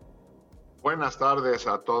Buenas tardes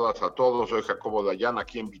a todas, a todos. Soy Jacobo Dayan,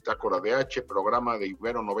 aquí en Bitácora DH, programa de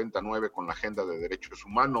Ibero 99 con la Agenda de Derechos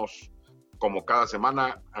Humanos. Como cada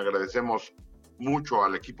semana, agradecemos mucho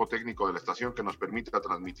al equipo técnico de la estación que nos permite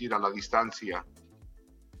transmitir a la distancia.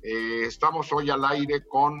 Estamos hoy al aire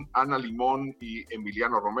con Ana Limón y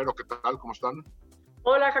Emiliano Romero. ¿Qué tal? ¿Cómo están?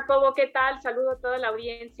 Hola Jacobo, ¿qué tal? Saludo a toda la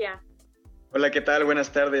audiencia. Hola, ¿qué tal?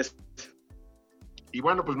 Buenas tardes. Y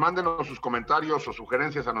bueno, pues mándenos sus comentarios o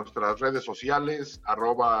sugerencias a nuestras redes sociales,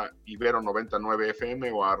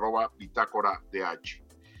 @Ibero99FM o @BitácoraDH.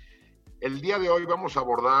 El día de hoy vamos a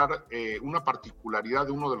abordar una particularidad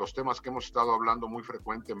de uno de los temas que hemos estado hablando muy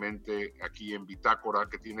frecuentemente aquí en Bitácora,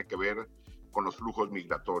 que tiene que ver con los flujos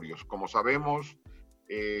migratorios. Como sabemos,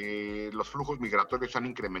 los flujos migratorios han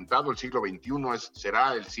incrementado. El siglo XXI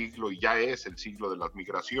será el siglo y ya es el siglo de las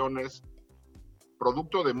migraciones,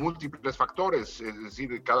 producto de múltiples factores, es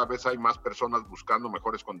decir, cada vez hay más personas buscando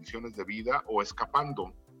mejores condiciones de vida o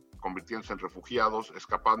escapando, convirtiéndose en refugiados,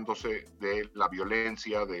 escapándose de la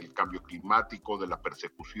violencia, del cambio climático, de la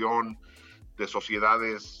persecución, de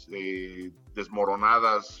sociedades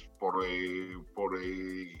desmoronadas por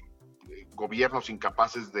gobiernos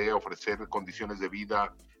incapaces de ofrecer condiciones de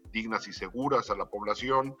vida dignas y seguras a la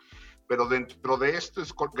población. Pero dentro de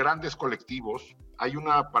estos grandes colectivos hay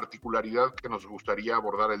una particularidad que nos gustaría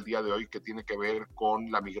abordar el día de hoy, que tiene que ver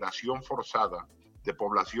con la migración forzada de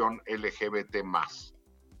población LGBT+.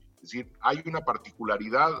 Es decir, hay una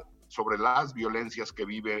particularidad sobre las violencias que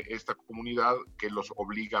vive esta comunidad que los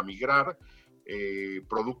obliga a migrar,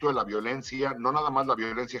 producto de la violencia, no nada más la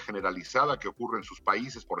violencia generalizada que ocurre en sus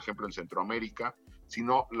países, por ejemplo en Centroamérica,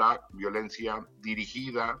 sino la violencia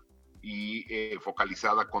dirigida y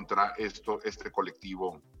focalizada contra este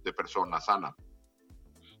colectivo de personas. Ana.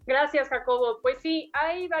 Gracias, Jacobo. Pues sí,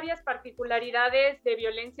 hay varias particularidades de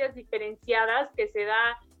violencias diferenciadas que se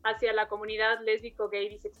da hacia la comunidad lésbico, gay,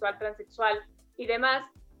 bisexual, transexual y demás.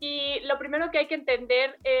 Y lo primero que hay que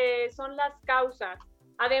entender son las causas.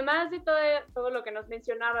 Además de todo lo que nos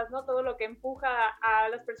mencionabas, ¿no? Todo lo que empuja a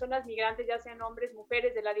las personas migrantes, ya sean hombres,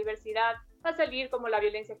 mujeres, de la diversidad, a salir, como la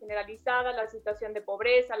violencia generalizada, la situación de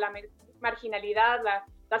pobreza, la marginalidad,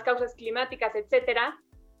 las causas climáticas, etcétera.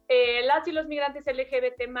 Las y los migrantes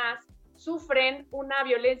LGBT+ sufren una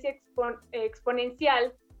violencia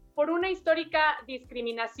exponencial por una histórica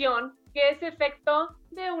discriminación que es efecto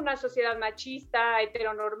de una sociedad machista,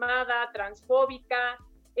 heteronormada, transfóbica.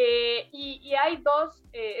 Y hay dos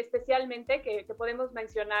especialmente que podemos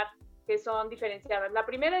mencionar que son diferenciadas. La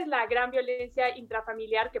primera es la gran violencia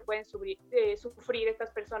intrafamiliar que pueden sufrir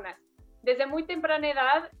estas personas. Desde muy temprana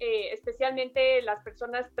edad, especialmente las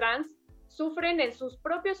personas trans, sufren en sus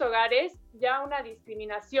propios hogares ya una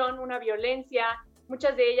discriminación, una violencia.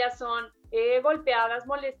 Muchas de ellas son golpeadas,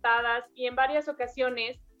 molestadas y en varias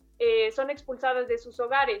ocasiones son expulsadas de sus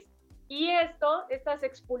hogares. Y estas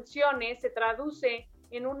expulsiones se traduce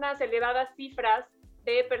en unas elevadas cifras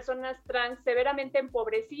de personas trans severamente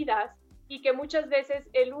empobrecidas y que muchas veces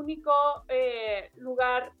el único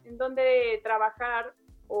lugar en donde trabajar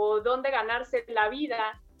o donde ganarse la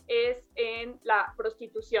vida es en la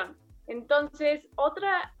prostitución. Entonces,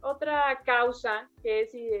 otra causa que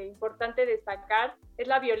es importante destacar es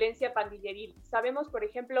la violencia pandilleril. Sabemos, por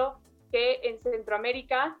ejemplo, que en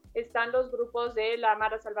Centroamérica están los grupos de la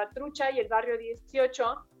Mara Salvatrucha y el Barrio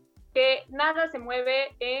 18, que nada se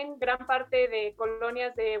mueve en gran parte de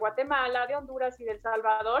colonias de Guatemala, de Honduras y de El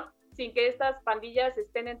Salvador, sin que estas pandillas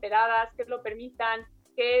estén enteradas, que lo permitan,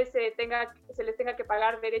 que se les tenga que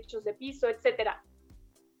pagar derechos de piso, etcétera.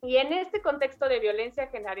 Y en este contexto de violencia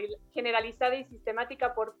generalizada y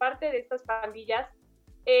sistemática por parte de estas pandillas,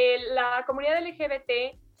 la comunidad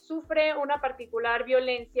LGBT sufre una particular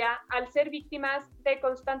violencia al ser víctimas de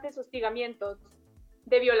constantes hostigamientos,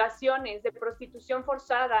 de violaciones, de prostitución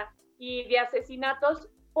forzada y de asesinatos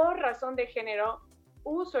por razón de género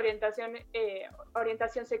u su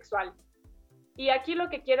orientación sexual. Y aquí lo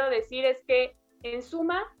que quiero decir es que, en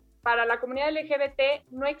suma, para la comunidad LGBT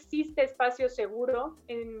no existe espacio seguro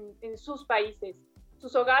en sus países.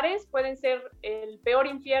 Sus hogares pueden ser el peor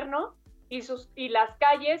infierno y las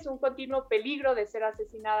calles un continuo peligro de ser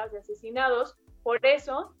asesinadas y asesinados. Por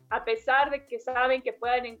eso, a pesar de que saben que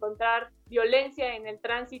pueden encontrar violencia en el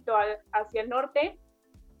tránsito hacia el norte,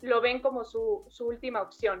 lo ven como su última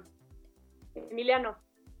opción. Emiliano.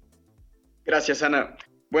 Gracias, Ana.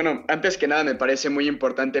 Bueno, antes que nada me parece muy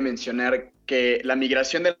importante mencionar que la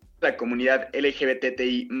migración de la comunidad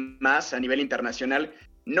LGBTI+ a nivel internacional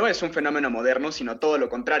no es un fenómeno moderno, sino todo lo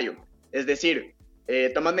contrario. Es decir,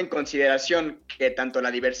 tomando en consideración que tanto la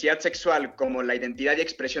diversidad sexual como la identidad y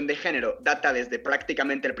expresión de género data desde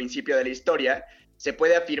prácticamente el principio de la historia, se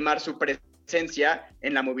puede afirmar su presencia presencia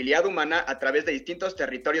en la movilidad humana a través de distintos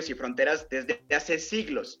territorios y fronteras desde hace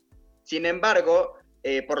siglos. Sin embargo,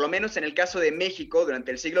 por lo menos en el caso de México,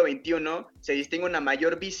 durante el siglo XXI, se distingue una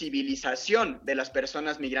mayor visibilización de las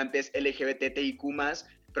personas migrantes LGBTIQ+,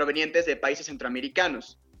 provenientes de países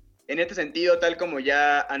centroamericanos. En este sentido, tal como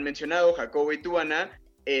ya han mencionado Jacobo y tú, Ana,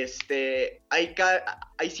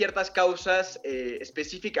 hay ciertas causas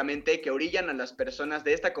específicamente que orillan a las personas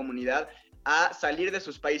de esta comunidad a salir de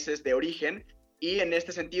sus países de origen. Y en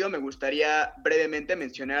este sentido me gustaría brevemente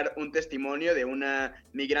mencionar un testimonio de una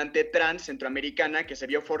migrante trans centroamericana que se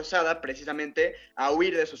vio forzada precisamente a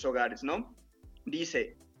huir de sus hogares, ¿no?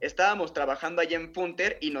 Dice, estábamos trabajando allá en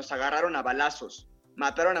Funter y nos agarraron a balazos,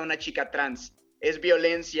 mataron a una chica trans, es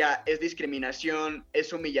violencia, es discriminación,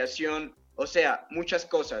 es humillación, o sea, muchas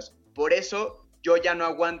cosas. Por eso yo ya no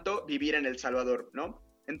aguanto vivir en El Salvador, ¿no?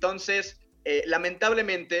 Entonces,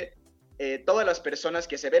 lamentablemente, todas las personas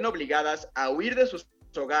que se ven obligadas a huir de sus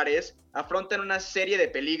hogares afrontan una serie de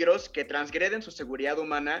peligros que transgreden su seguridad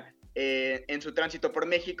humana en su tránsito por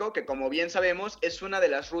México, que como bien sabemos es una de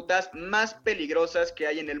las rutas más peligrosas que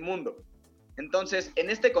hay en el mundo. Entonces,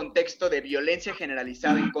 en este contexto de violencia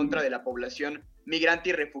generalizada en contra de la población migrante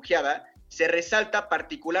y refugiada, se resalta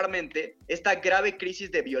particularmente esta grave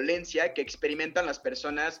crisis de violencia que experimentan las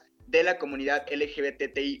personas de la comunidad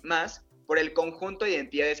LGBTI+, por el conjunto de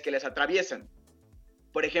identidades que les atraviesan.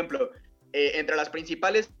 Por ejemplo, entre las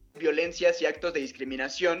principales violencias y actos de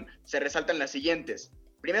discriminación se resaltan las siguientes.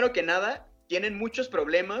 Primero que nada, tienen muchos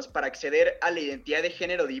problemas para acceder a la identidad de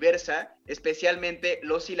género diversa, especialmente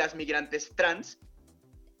los y las migrantes trans,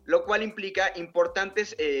 lo cual implica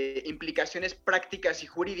importantes implicaciones prácticas y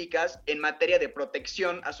jurídicas en materia de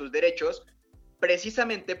protección a sus derechos,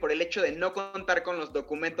 precisamente por el hecho de no contar con los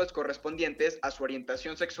documentos correspondientes a su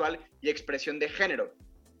orientación sexual y expresión de género.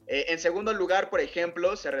 En segundo lugar, por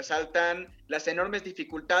ejemplo, se resaltan las enormes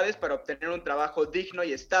dificultades para obtener un trabajo digno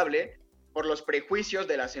y estable por los prejuicios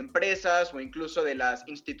de las empresas o incluso de las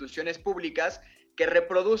instituciones públicas que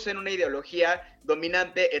reproducen una ideología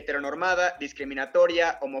dominante, heteronormada,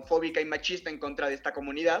 discriminatoria, homofóbica y machista en contra de esta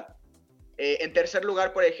comunidad. En tercer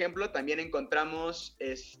lugar, por ejemplo, también encontramos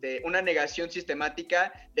una negación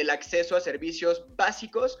sistemática del acceso a servicios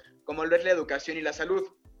básicos como lo es la educación y la salud.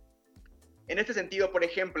 En este sentido, por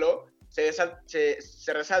ejemplo, se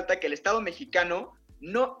resalta que el Estado mexicano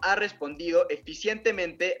no ha respondido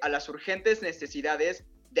eficientemente a las urgentes necesidades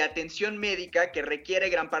de atención médica que requiere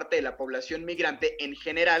gran parte de la población migrante en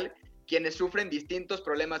general, quienes sufren distintos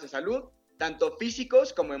problemas de salud, tanto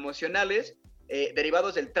físicos como emocionales,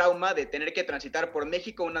 derivados del trauma de tener que transitar por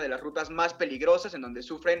México, una de las rutas más peligrosas en donde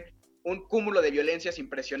sufren un cúmulo de violencias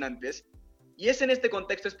impresionantes. Y es en este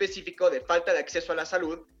contexto específico de falta de acceso a la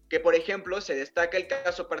salud que, por ejemplo, se destaca el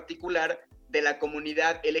caso particular de la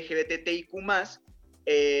comunidad LGBTIQ+,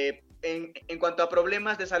 en cuanto a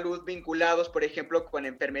problemas de salud vinculados, por ejemplo, con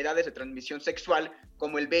enfermedades de transmisión sexual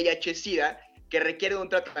como el VIH-Sida, que requiere de un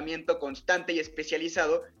tratamiento constante y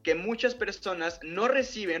especializado que muchas personas no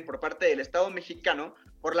reciben por parte del Estado mexicano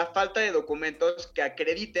por la falta de documentos que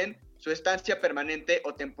acrediten su estancia permanente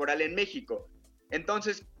o temporal en México.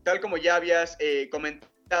 Entonces, tal como ya habías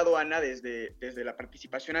comentado, Ana, desde la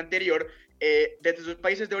participación anterior, desde sus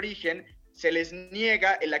países de origen se les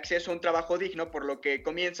niega el acceso a un trabajo digno, por lo que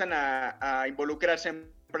comienzan a involucrarse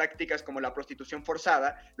en prácticas como la prostitución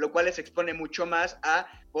forzada, lo cual les expone mucho más a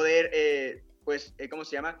poder,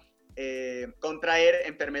 contraer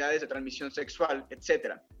enfermedades de transmisión sexual,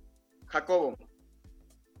 etc. Jacobo.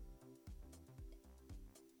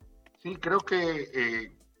 Sí, creo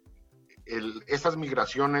que estas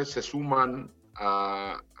migraciones se suman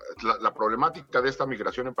a la problemática de esta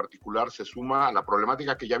migración en particular, se suma a la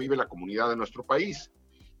problemática que ya vive la comunidad de nuestro país.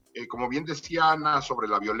 Como bien decía Ana sobre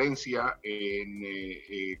la violencia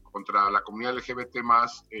contra la comunidad LGBT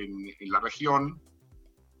más en la región,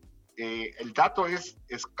 el dato es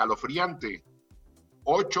escalofriante.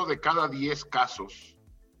 8 de cada 10 casos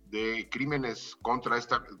de crímenes contra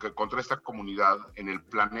esta comunidad en el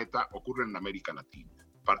planeta ocurren en América Latina,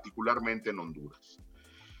 particularmente en Honduras.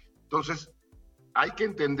 Entonces, hay que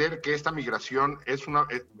entender que esta migración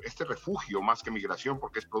este refugio, más que migración,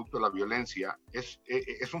 porque es producto de la violencia, es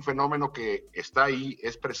un fenómeno que está ahí,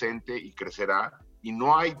 es presente y crecerá, y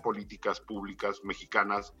no hay políticas públicas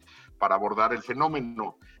mexicanas para abordar el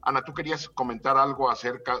fenómeno. Ana, tú querías comentar algo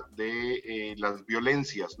acerca de las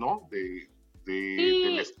violencias, ¿no?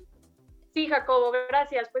 Sí, Jacobo,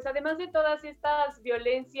 gracias. Pues además de todas estas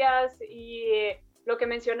violencias y lo que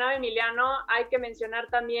mencionaba Emiliano, hay que mencionar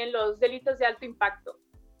también los delitos de alto impacto.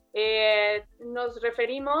 Nos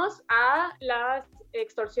referimos a las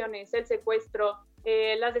extorsiones, el secuestro,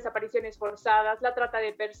 las desapariciones forzadas, la trata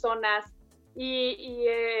de personas, y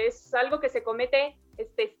es algo que se comete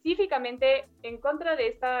específicamente en contra de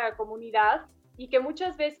esta comunidad y que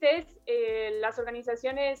muchas veces las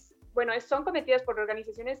organizaciones, bueno, son cometidas por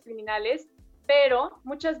organizaciones criminales, pero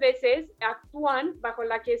muchas veces actúan bajo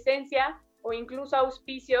la aquiescencia o incluso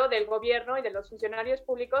auspicio del gobierno y de los funcionarios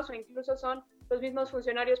públicos, o incluso son los mismos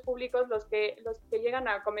funcionarios públicos los que llegan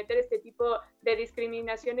a cometer este tipo de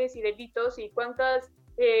discriminaciones y delitos, y cuántos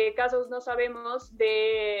casos no sabemos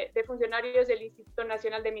de funcionarios del Instituto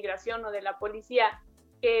Nacional de Migración o de la policía,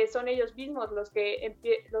 que son ellos mismos los que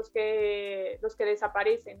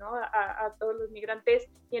desaparecen, ¿no? A todos los migrantes,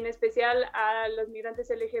 y en especial a los migrantes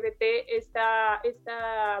LGBT. Esta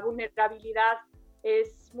vulnerabilidad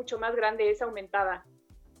es mucho más grande, es aumentada.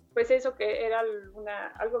 Pues eso que era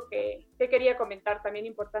algo que quería comentar, también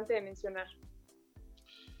importante de mencionar.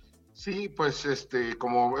 Sí, pues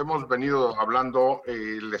como hemos venido hablando,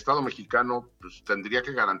 el Estado mexicano pues, tendría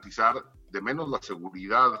que garantizar de menos la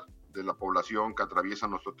seguridad de la población que atraviesa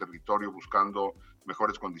nuestro territorio buscando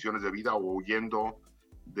mejores condiciones de vida o huyendo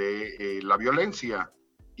de la violencia.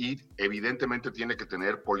 Y evidentemente tiene que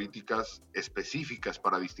tener políticas específicas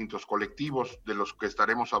para distintos colectivos, de los que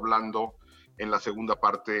estaremos hablando en la segunda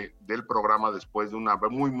parte del programa después de una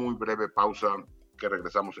muy, muy breve pausa que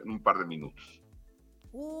regresamos en un par de minutos.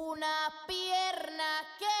 Una pierna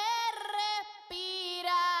que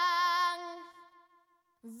respira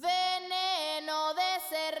veneno de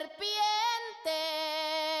serpiente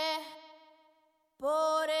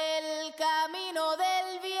por el camino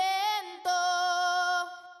del viento.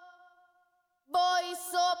 Voy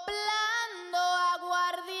soplando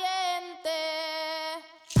aguardiente.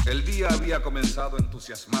 El día había comenzado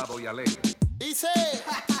entusiasmado y alegre. Dice,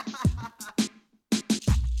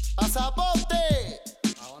 ¡pasaporte!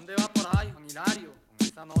 ¿A dónde va por ahí, Juan Hilario, con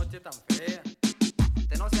esta noche tan fea?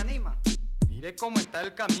 ¿Usted no se anima? Mire cómo está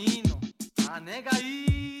el camino,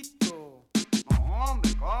 anegadito. No,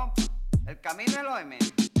 hombre, compa, el camino es lo de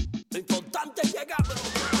menos. Lo importante es llegar, bro.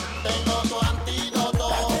 Tengo tu antídoto.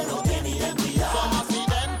 Que no tiene identidad. Somos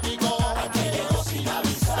idénticos. Que llegó sin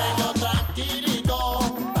avisar. Tengo tranquilito.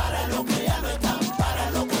 Para lo que ya no están,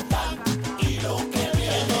 para lo que están y lo que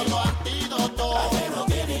viene. Tengo tu antídoto. Que no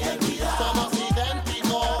tiene identidad. Somos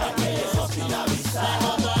idénticos. Que llegó sin avisar.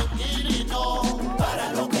 Tengo tranquilito.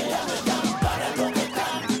 Para lo que ya no están, para lo que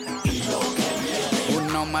están y lo que viene.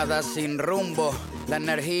 Un nómada sin rumbo. La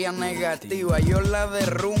energía negativa yo la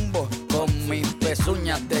derrumbo con mis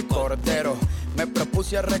pezuñas de cordero. Me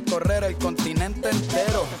propuse a recorrer el continente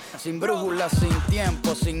entero, sin brújula, sin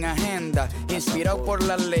tiempo, sin agenda, inspirado por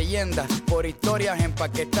las leyendas, por historias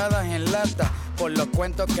empaquetadas en lata, por los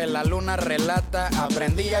cuentos que la luna relata.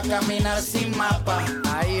 Aprendí a caminar sin mapa,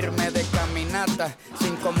 a irme de caminata,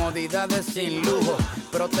 sin comodidades, sin lujo,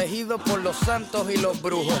 protegido por los santos y los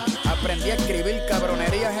brujos. Aprendí a escribir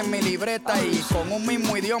cabronerías en mi libreta y con un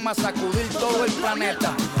mismo idioma sacudir todo el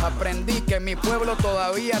planeta. Aprendí que mi pueblo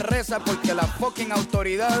todavía reza porque las fucking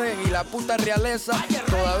autoridades y la puta realeza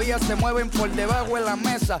todavía se mueven por debajo de la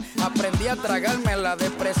mesa. Aprendí a tragarme la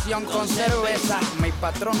depresión con cerveza. Mi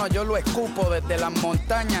patrono yo lo escupo desde las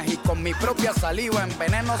montañas y con mi propia saliva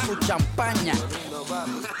enveneno su champaña.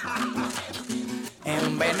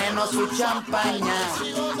 Enveneno su champaña.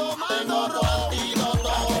 Tengo tu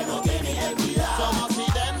antídoto. Que no tiene identidad. Somos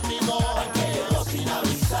idénticos. Que llegó sin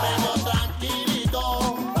avisar. Tengo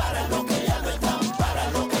tranquilito. Para lo que ya no están,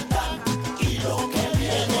 para lo que están y lo que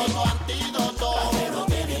viene. Tengo tu antídoto. Que no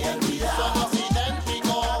tiene identidad. Somos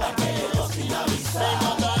idénticos. Que llegó sin avisar.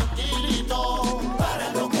 Tengo tranquilito.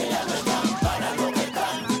 Para lo que ya no están, para lo que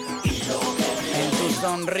están y lo que viene. En tu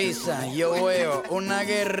sonrisa yo veo una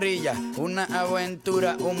guerrilla, una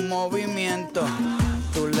aventura, un movimiento.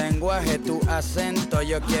 Tu lenguaje, tu acento,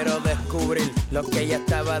 yo quiero descubrir lo que ya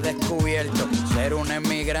estaba descubierto. Ser un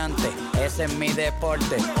emigrante, ese es mi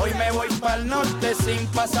deporte. Hoy me voy pa'l norte, sin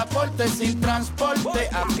pasaporte, sin transporte,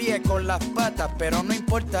 a pie con las patas, pero no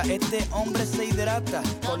importa, este hombre se hidrata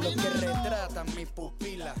por lo que retratan mis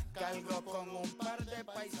pupilas. Cargo con un par de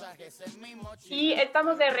paisajes en mi mochila. Y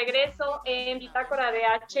estamos de regreso en Bitácora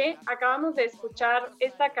DH. Acabamos de escuchar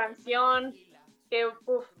esta canción que,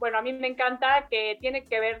 bueno, a mí me encanta, que tiene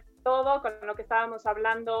que ver todo con lo que estábamos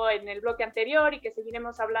hablando en el bloque anterior y que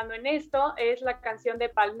seguiremos hablando en esto. Es la canción de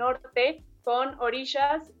Pal Norte con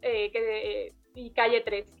Orishas y Calle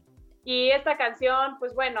 13. Y esta canción,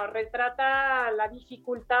 pues bueno, retrata la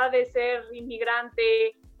dificultad de ser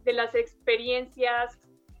inmigrante, de las experiencias,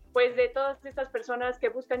 pues de todas estas personas que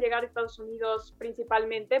buscan llegar a Estados Unidos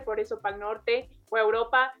principalmente, por eso Pal Norte, o a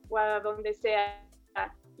Europa, o a donde sea.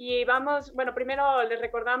 Y vamos, bueno, primero les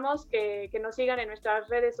recordamos que nos sigan en nuestras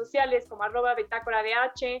redes sociales como @bitácoradh.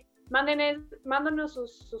 Mándenos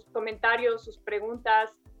sus comentarios, sus preguntas,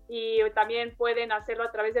 y también pueden hacerlo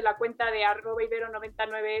a través de la cuenta de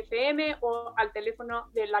 @ibero99fm o al teléfono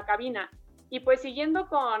de la cabina. Y pues siguiendo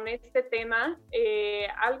con este tema,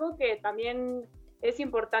 algo que también es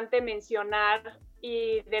importante mencionar,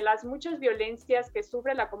 y de las muchas violencias que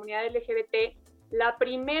sufre la comunidad LGBT, la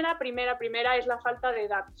primera es la falta de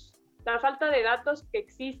datos. La falta de datos que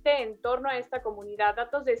existe en torno a esta comunidad,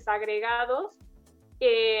 datos desagregados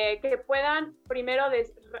que puedan primero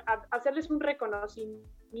hacerles un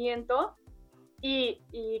reconocimiento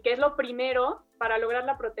y que es lo primero para lograr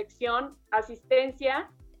la protección,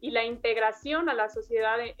 asistencia y la integración a la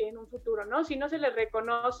sociedad en un futuro, ¿no? Si no se les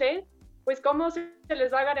reconoce, pues ¿cómo se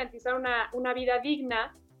les va a garantizar una vida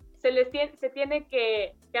digna? Se tiene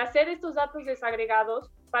que hacer estos datos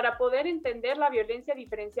desagregados para poder entender la violencia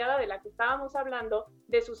diferenciada de la que estábamos hablando,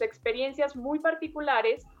 de sus experiencias muy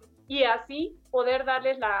particulares, y así poder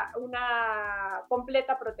darles una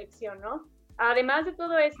completa protección, ¿no? Además de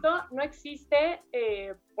todo esto, no existe,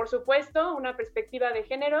 por supuesto, una perspectiva de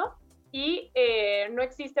género, y no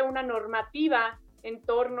existe una normativa en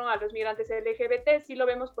torno a los migrantes LGBT. Sí lo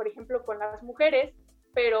vemos, por ejemplo, con las mujeres,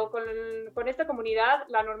 pero con esta comunidad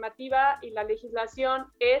la normativa y la legislación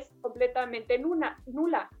es completamente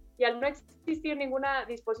nula, y al no existir ninguna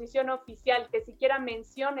disposición oficial que siquiera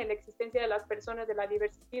mencione la existencia de las personas de la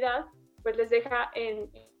diversidad, pues les deja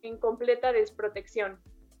en completa desprotección.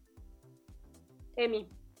 Emi.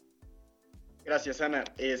 Gracias, Ana.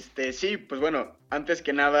 Sí, pues bueno, antes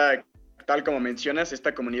que nada, tal como mencionas,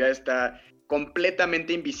 esta comunidad está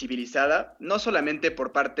completamente invisibilizada, no solamente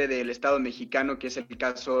por parte del Estado mexicano, que es el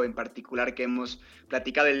caso en particular que hemos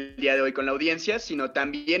platicado el día de hoy con la audiencia, sino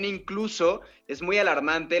también incluso es muy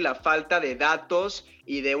alarmante la falta de datos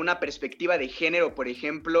y de una perspectiva de género, por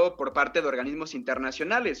ejemplo, por parte de organismos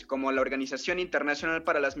internacionales, como la Organización Internacional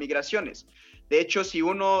para las Migraciones. De hecho, si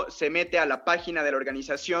uno se mete a la página de la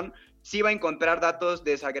organización, sí va a encontrar datos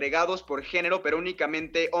desagregados por género, pero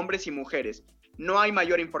únicamente hombres y mujeres. No hay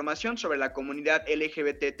mayor información sobre la comunidad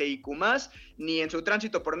LGBTIQ+, ni en su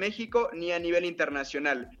tránsito por México, ni a nivel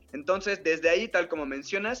internacional. Entonces, desde ahí, tal como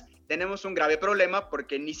mencionas, tenemos un grave problema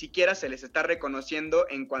porque ni siquiera se les está reconociendo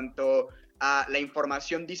en cuanto a la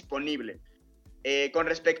información disponible. Con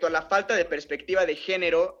respecto a la falta de perspectiva de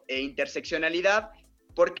género e interseccionalidad,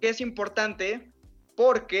 ¿por qué es importante?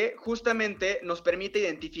 Porque justamente nos permite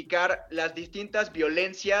identificar las distintas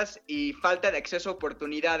violencias y falta de acceso a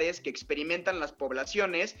oportunidades que experimentan las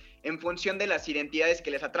poblaciones en función de las identidades que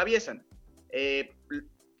les atraviesan.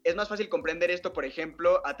 Es más fácil comprender esto, por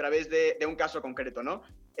ejemplo, a través de un caso concreto, ¿no?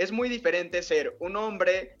 Es muy diferente ser un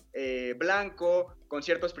hombre blanco, con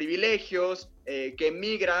ciertos privilegios, que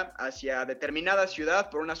emigra hacia determinada ciudad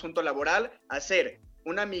por un asunto laboral, a ser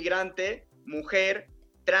una migrante, mujer,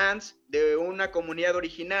 trans, de una comunidad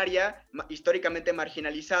originaria históricamente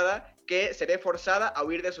marginalizada que se ve forzada a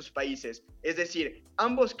huir de sus países. Es decir,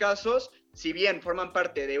 ambos casos, si bien forman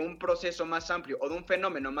parte de un proceso más amplio o de un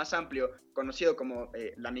fenómeno más amplio conocido como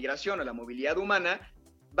la migración o la movilidad humana,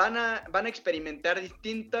 van a experimentar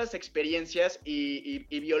distintas experiencias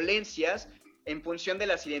y violencias en función de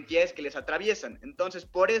las identidades que les atraviesan. Entonces,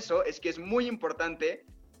 por eso es que es muy importante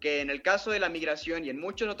que en el caso de la migración y en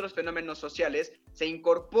muchos otros fenómenos sociales se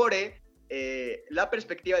incorpore la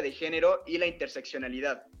perspectiva de género y la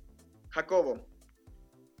interseccionalidad. Jacobo.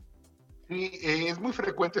 Sí, es muy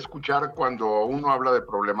frecuente escuchar cuando uno habla de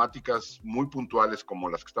problemáticas muy puntuales como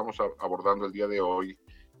las que estamos abordando el día de hoy,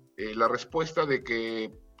 la respuesta de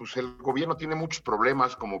que pues, el gobierno tiene muchos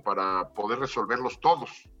problemas como para poder resolverlos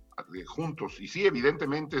todos juntos. Y sí,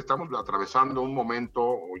 evidentemente estamos atravesando un momento,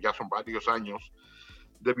 o ya son varios años,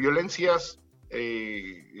 de violencias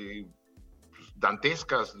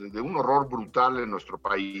dantescas, de un horror brutal en nuestro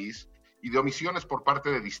país y de omisiones por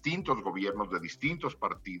parte de distintos gobiernos, de distintos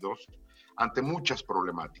partidos, ante muchas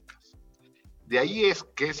problemáticas. De ahí es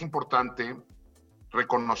que es importante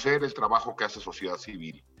reconocer el trabajo que hace sociedad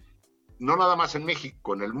civil. No nada más en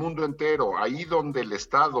México, en el mundo entero, ahí donde el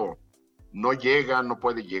Estado no llega, no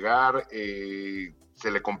puede llegar, se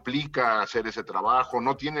le complica hacer ese trabajo,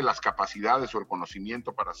 no tiene las capacidades o el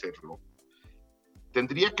conocimiento para hacerlo.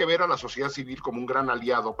 Tendría que ver a la sociedad civil como un gran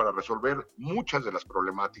aliado para resolver muchas de las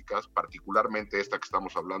problemáticas, particularmente esta que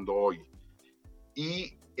estamos hablando hoy.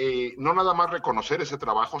 Y no nada más reconocer ese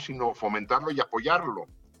trabajo, sino fomentarlo y apoyarlo.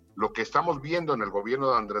 Lo que estamos viendo en el gobierno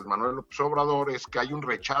de Andrés Manuel López Obrador es que hay un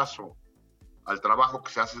rechazo al trabajo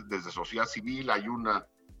que se hace desde sociedad civil, hay un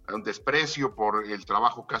desprecio por el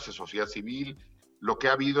trabajo que hace sociedad civil, lo que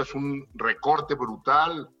ha habido es un recorte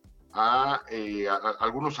brutal a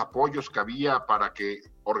algunos apoyos que había para que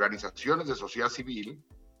organizaciones de sociedad civil,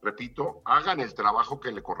 repito, hagan el trabajo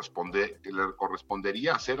que le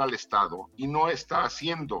correspondería hacer al Estado, y no está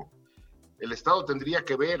haciendo. El Estado tendría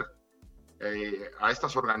que ver a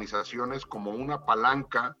estas organizaciones como una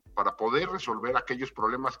palanca para poder resolver aquellos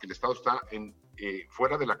problemas que el Estado está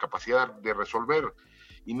fuera de la capacidad de resolver.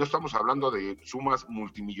 Y no estamos hablando de sumas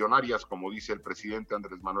multimillonarias, como dice el presidente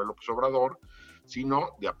Andrés Manuel López Obrador,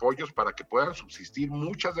 sino de apoyos para que puedan subsistir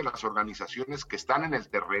muchas de las organizaciones que están en el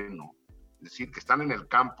terreno, es decir, que están en el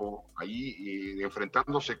campo, ahí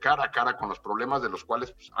enfrentándose cara a cara con los problemas de los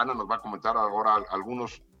cuales pues, Ana nos va a comentar ahora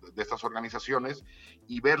algunos de estas organizaciones,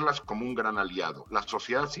 y verlas como un gran aliado. La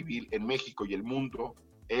sociedad civil en México y el mundo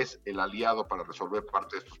es el aliado para resolver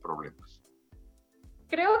parte de estos problemas.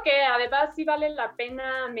 Creo que además sí vale la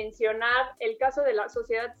pena mencionar el caso de la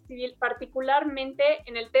sociedad civil, particularmente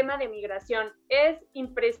en el tema de migración. Es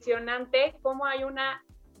impresionante cómo hay una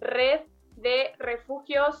red de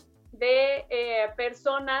refugios, de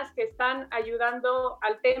personas que están ayudando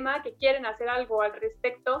al tema, que quieren hacer algo al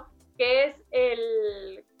respecto, que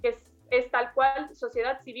es tal cual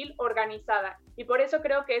sociedad civil organizada. Y por eso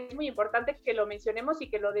creo que es muy importante que lo mencionemos y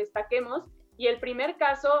que lo destaquemos. Y el primer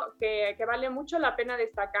caso que vale mucho la pena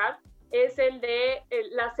destacar es el de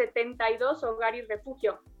la 72 Hogar y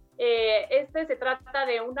Refugio. Se trata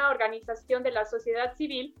de una organización de la sociedad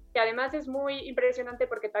civil que además es muy impresionante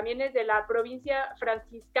porque también es de la provincia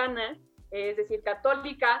franciscana, es decir,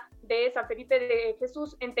 católica, de San Felipe de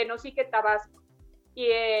Jesús en Tenosique, Tabasco. Y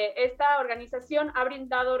esta organización ha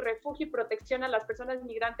brindado refugio y protección a las personas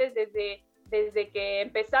migrantes desde que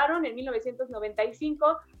empezaron en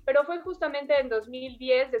 1995, pero fue justamente en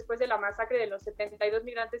 2010, después de la masacre de los 72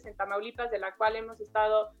 migrantes en Tamaulipas, de la cual hemos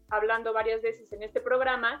estado hablando varias veces en este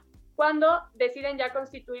programa, cuando deciden ya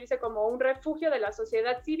constituirse como un refugio de la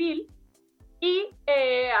sociedad civil. Y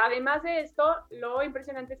además de esto, lo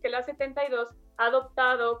impresionante es que la 72 ha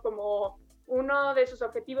adoptado como uno de sus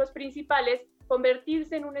objetivos principales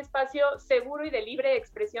convertirse en un espacio seguro y de libre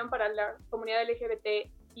expresión para la comunidad LGBT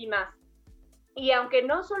y más. Y aunque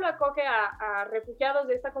no solo acoge a refugiados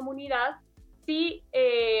de esta comunidad, sí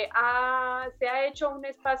se ha hecho un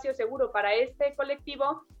espacio seguro para este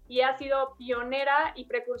colectivo y ha sido pionera y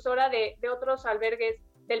precursora de otros albergues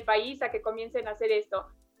del país a que comiencen a hacer esto.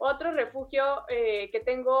 Otro refugio que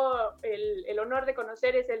tengo el honor de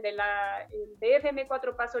conocer es el de FM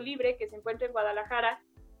 4 Paso Libre, que se encuentra en Guadalajara,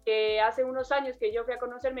 que hace unos años que yo fui a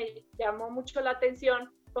conocer me llamó mucho la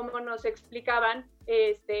atención cómo nos explicaban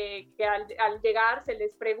que al llegar se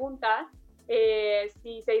les pregunta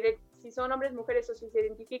si son hombres, mujeres o si se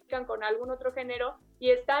identifican con algún otro género, y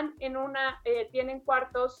están tienen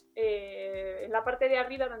cuartos en la parte de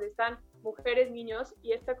arriba donde están mujeres, niños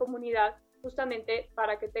y esta comunidad, justamente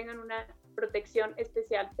para que tengan una protección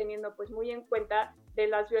especial, teniendo pues muy en cuenta de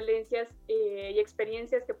las violencias y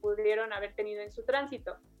experiencias que pudieron haber tenido en su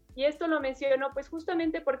tránsito. Y esto lo menciono pues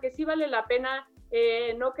justamente porque sí vale la pena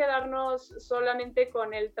no quedarnos solamente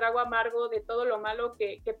con el trago amargo de todo lo malo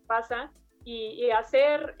que pasa, y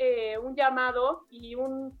hacer un llamado y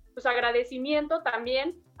un agradecimiento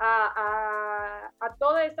también a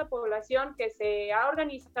toda esta población que se ha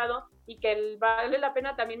organizado y que vale la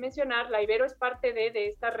pena también mencionar, la Ibero es parte de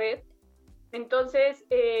esta red. Entonces,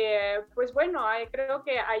 pues bueno, creo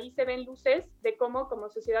que ahí se ven luces de cómo como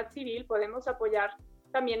sociedad civil podemos apoyar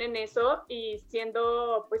también en eso y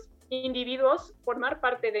siendo pues individuos, formar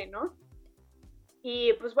parte de, ¿no?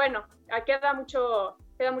 Y pues bueno, queda mucho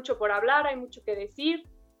por hablar, hay mucho que decir.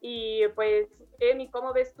 Y pues, Emi,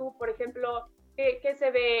 ¿cómo ves tú, por ejemplo, qué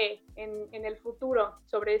se ve en el futuro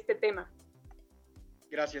sobre este tema?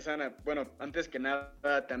 Gracias, Ana. Bueno, antes que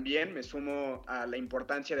nada, también me sumo a la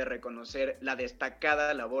importancia de reconocer la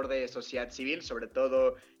destacada labor de sociedad civil, sobre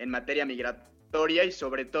todo en materia migratoria y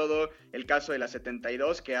sobre todo el caso de la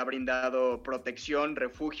 72, que ha brindado protección,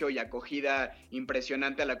 refugio y acogida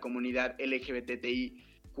impresionante a la comunidad LGBTI+,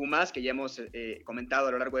 que ya hemos comentado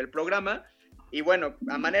a lo largo del programa. Y bueno,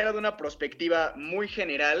 a manera de una perspectiva muy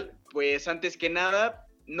general, pues antes que nada,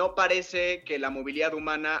 no parece que la movilidad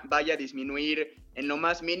humana vaya a disminuir en lo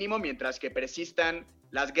más mínimo mientras que persistan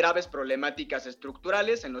las graves problemáticas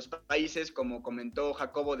estructurales en los países, como comentó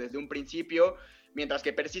Jacobo desde un principio, mientras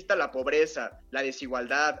que persista la pobreza, la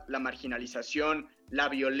desigualdad, la marginalización, la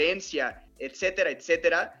violencia, etcétera,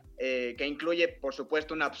 etcétera, que incluye, por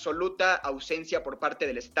supuesto, una absoluta ausencia por parte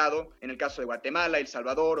del Estado, en el caso de Guatemala, El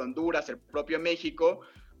Salvador, Honduras, el propio México,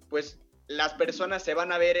 pues las personas se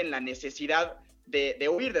van a ver en la necesidad de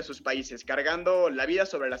huir de sus países, cargando la vida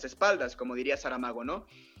sobre las espaldas, como diría Saramago, ¿no?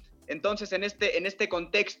 Entonces, en este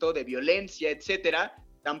contexto de violencia, etcétera,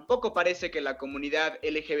 tampoco parece que la comunidad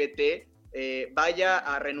LGBT vaya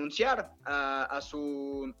a renunciar a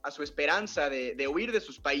su esperanza de huir de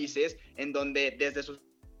sus países, en donde desde sus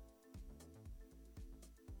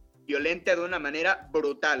violenta de una manera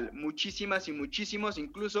brutal. Muchísimas y muchísimos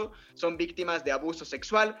incluso son víctimas de abuso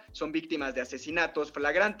sexual, son víctimas de asesinatos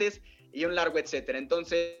flagrantes y un largo etcétera.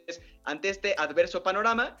 Entonces, ante este adverso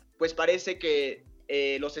panorama, pues parece que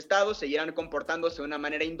los estados seguirán comportándose de una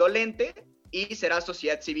manera indolente y será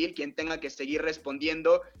sociedad civil quien tenga que seguir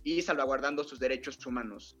respondiendo y salvaguardando sus derechos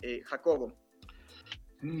humanos. Jacobo.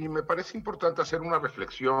 Y me parece importante hacer una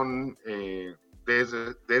reflexión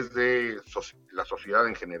desde la sociedad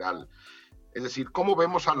en general. Es decir, ¿cómo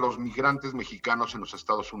vemos a los migrantes mexicanos en los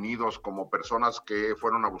Estados Unidos como personas que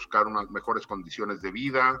fueron a buscar unas mejores condiciones de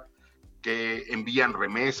vida, que envían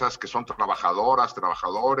remesas, que son trabajadoras,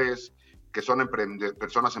 trabajadores, que son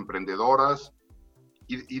personas emprendedoras?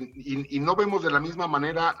 Y no vemos de la misma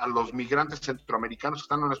manera a los migrantes centroamericanos que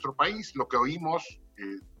están en nuestro país. Lo que oímos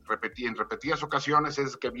en repetidas ocasiones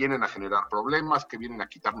es que vienen a generar problemas, que vienen a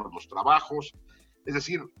quitarnos los trabajos. Es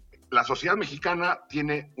decir, la sociedad mexicana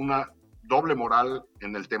tiene una doble moral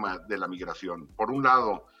en el tema de la migración. Por un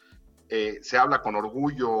lado, se habla con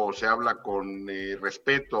orgullo, se habla con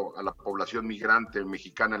respeto a la población migrante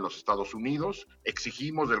mexicana en los Estados Unidos,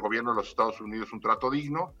 exigimos del gobierno de los Estados Unidos un trato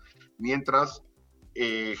digno, mientras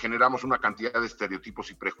generamos una cantidad de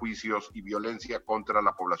estereotipos y prejuicios y violencia contra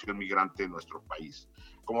la población migrante en nuestro país.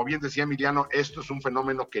 Como bien decía Emiliano, esto es un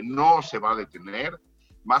fenómeno que no se va a detener.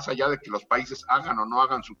 Más allá de que los países hagan o no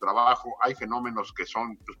hagan su trabajo, hay fenómenos que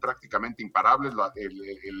son pues, prácticamente imparables.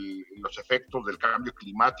 Los efectos del cambio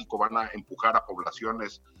climático van a empujar a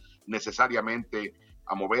poblaciones necesariamente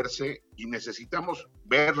a moverse y necesitamos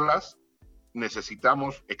verlas,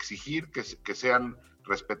 necesitamos exigir que sean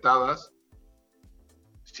respetadas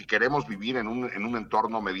si queremos vivir en un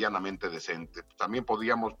entorno medianamente decente. También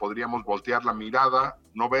podríamos voltear la mirada,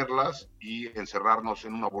 no verlas y encerrarnos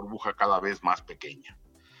en una burbuja cada vez más pequeña.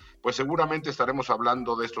 Pues seguramente estaremos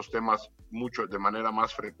hablando de estos temas de manera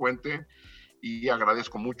más frecuente y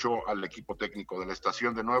agradezco mucho al equipo técnico de la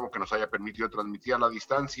estación de nuevo que nos haya permitido transmitir a la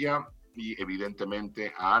distancia y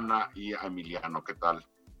evidentemente a Ana y a Emiliano. ¿Qué tal?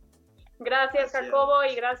 Gracias, Jacobo,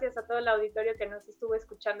 y gracias a todo el auditorio que nos estuvo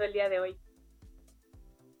escuchando el día de hoy.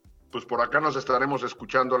 Pues por acá nos estaremos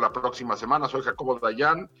escuchando la próxima semana. Soy Jacobo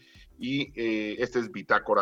Dayan y este es Bitácora